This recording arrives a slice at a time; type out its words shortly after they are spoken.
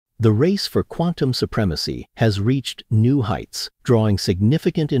The race for quantum supremacy has reached new heights, drawing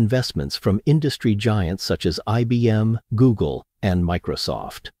significant investments from industry giants such as IBM, Google, and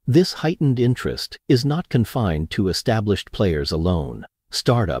Microsoft. This heightened interest is not confined to established players alone.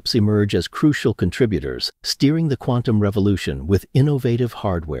 Startups emerge as crucial contributors, steering the quantum revolution with innovative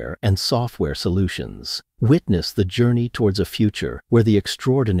hardware and software solutions. Witness the journey towards a future where the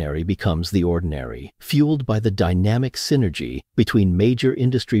extraordinary becomes the ordinary, fueled by the dynamic synergy between major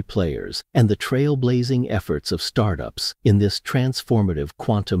industry players and the trailblazing efforts of startups in this transformative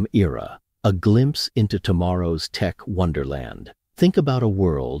quantum era. A glimpse into tomorrow's tech wonderland. Think about a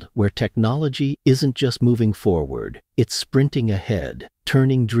world where technology isn't just moving forward, it's sprinting ahead,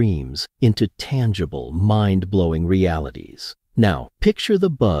 turning dreams into tangible, mind-blowing realities. Now, picture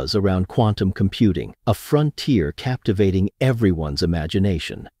the buzz around quantum computing, a frontier captivating everyone's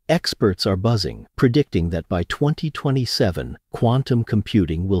imagination. Experts are buzzing, predicting that by 2027, quantum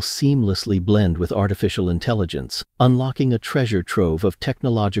computing will seamlessly blend with artificial intelligence, unlocking a treasure trove of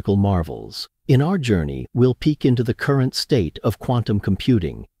technological marvels. In our journey, we'll peek into the current state of quantum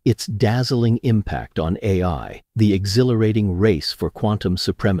computing, its dazzling impact on AI, the exhilarating race for quantum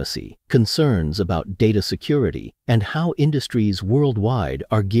supremacy, concerns about data security, and how industries worldwide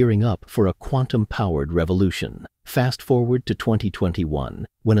are gearing up for a quantum-powered revolution. Fast forward to 2021,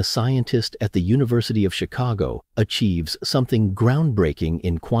 when a scientist at the University of Chicago achieves something groundbreaking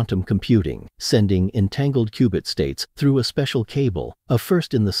in quantum computing, sending entangled qubit states through a special cable, a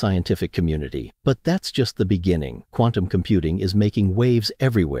first in the scientific community. But that's just the beginning. Quantum computing is making waves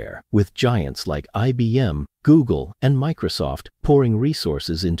everywhere, with giants like IBM, Google, and Microsoft pouring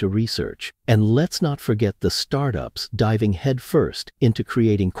resources into research. And let's not forget the startups diving headfirst into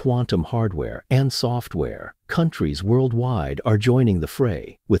creating quantum hardware and software. Countries worldwide are joining the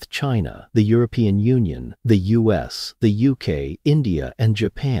fray, with China, the European Union, the US, the UK, India, and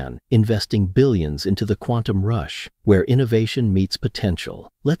Japan investing billions into the quantum rush, where innovation meets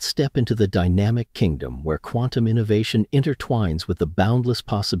potential. Let's step into the dynamic kingdom where quantum innovation intertwines with the boundless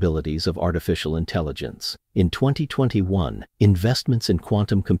possibilities of artificial intelligence. In 2021, investments in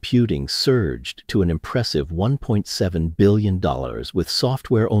quantum computing surged to an impressive $1.7 billion, with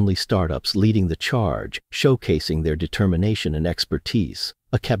software-only startups leading the charge, showcasing their determination and expertise.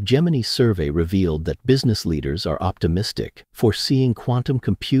 A Capgemini survey revealed that business leaders are optimistic, foreseeing quantum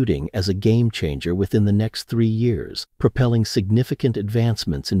computing as a game-changer within the next 3 years, propelling significant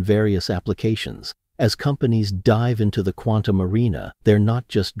advancements in various applications. As companies dive into the quantum arena, they're not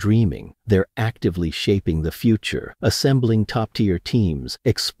just dreaming, they're actively shaping the future, assembling top-tier teams,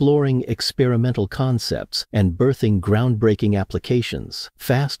 exploring experimental concepts, and birthing groundbreaking applications.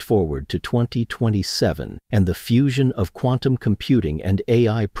 Fast forward to 2027, and the fusion of quantum computing and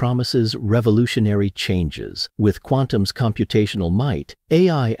AI promises revolutionary changes. With quantum's computational might,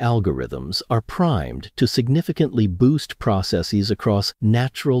 AI algorithms are primed to significantly boost processes across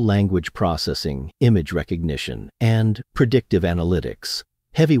natural language processing, image recognition, and predictive analytics.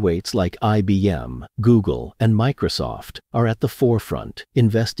 Heavyweights like IBM, Google, and Microsoft are at the forefront,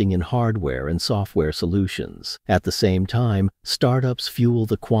 investing in hardware and software solutions. At the same time, startups fuel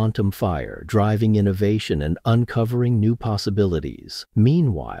the quantum fire, driving innovation and uncovering new possibilities.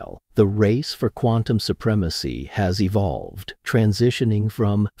 Meanwhile, the race for quantum supremacy has evolved, transitioning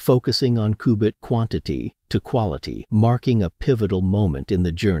from focusing on qubit quantity to quality, marking a pivotal moment in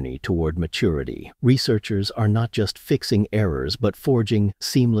the journey toward maturity. Researchers are not just fixing errors but forging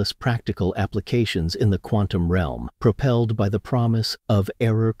seamless practical applications in the quantum realm, propelled by the promise of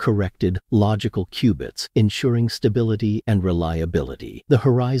error-corrected logical qubits, ensuring stability and reliability. The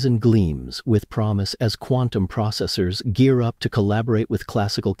horizon gleams with promise as quantum processors gear up to collaborate with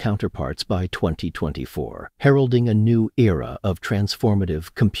classical counterparts by 2024, heralding a new era of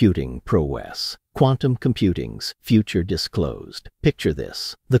transformative computing prowess. Quantum computing's future disclosed. Picture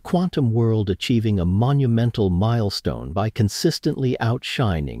this: the quantum world achieving a monumental milestone by consistently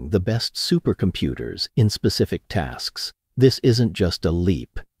outshining the best supercomputers in specific tasks. This isn't just a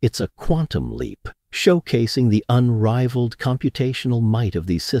leap, it's a quantum leap, showcasing the unrivaled computational might of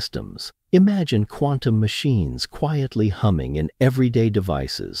these systems. Imagine quantum machines quietly humming in everyday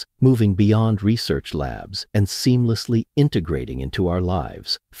devices, moving beyond research labs and seamlessly integrating into our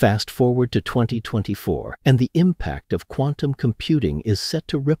lives. Fast forward to 2024, and the impact of quantum computing is set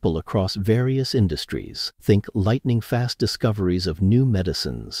to ripple across various industries. Think lightning-fast discoveries of new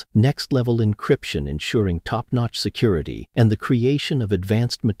medicines, next-level encryption ensuring top-notch security, and the creation of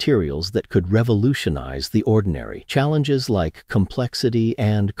advanced materials that could revolutionize the ordinary. Challenges like complexity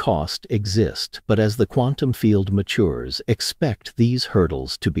and cost exist, but as the quantum field matures, expect these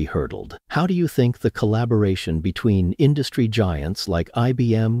hurdles to be hurdled. How do you think the collaboration between industry giants like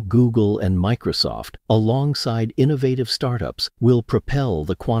IBM, Google, and Microsoft, alongside innovative startups, will propel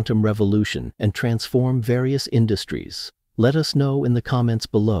the quantum revolution and transform various industries? Let us know in the comments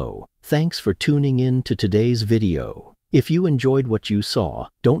below. Thanks for tuning in to today's video. If you enjoyed what you saw,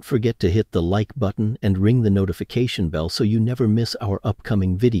 don't forget to hit the like button and ring the notification bell so you never miss our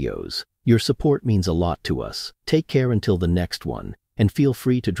upcoming videos. Your support means a lot to us. Take care until the next one, and feel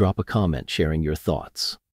free to drop a comment sharing your thoughts.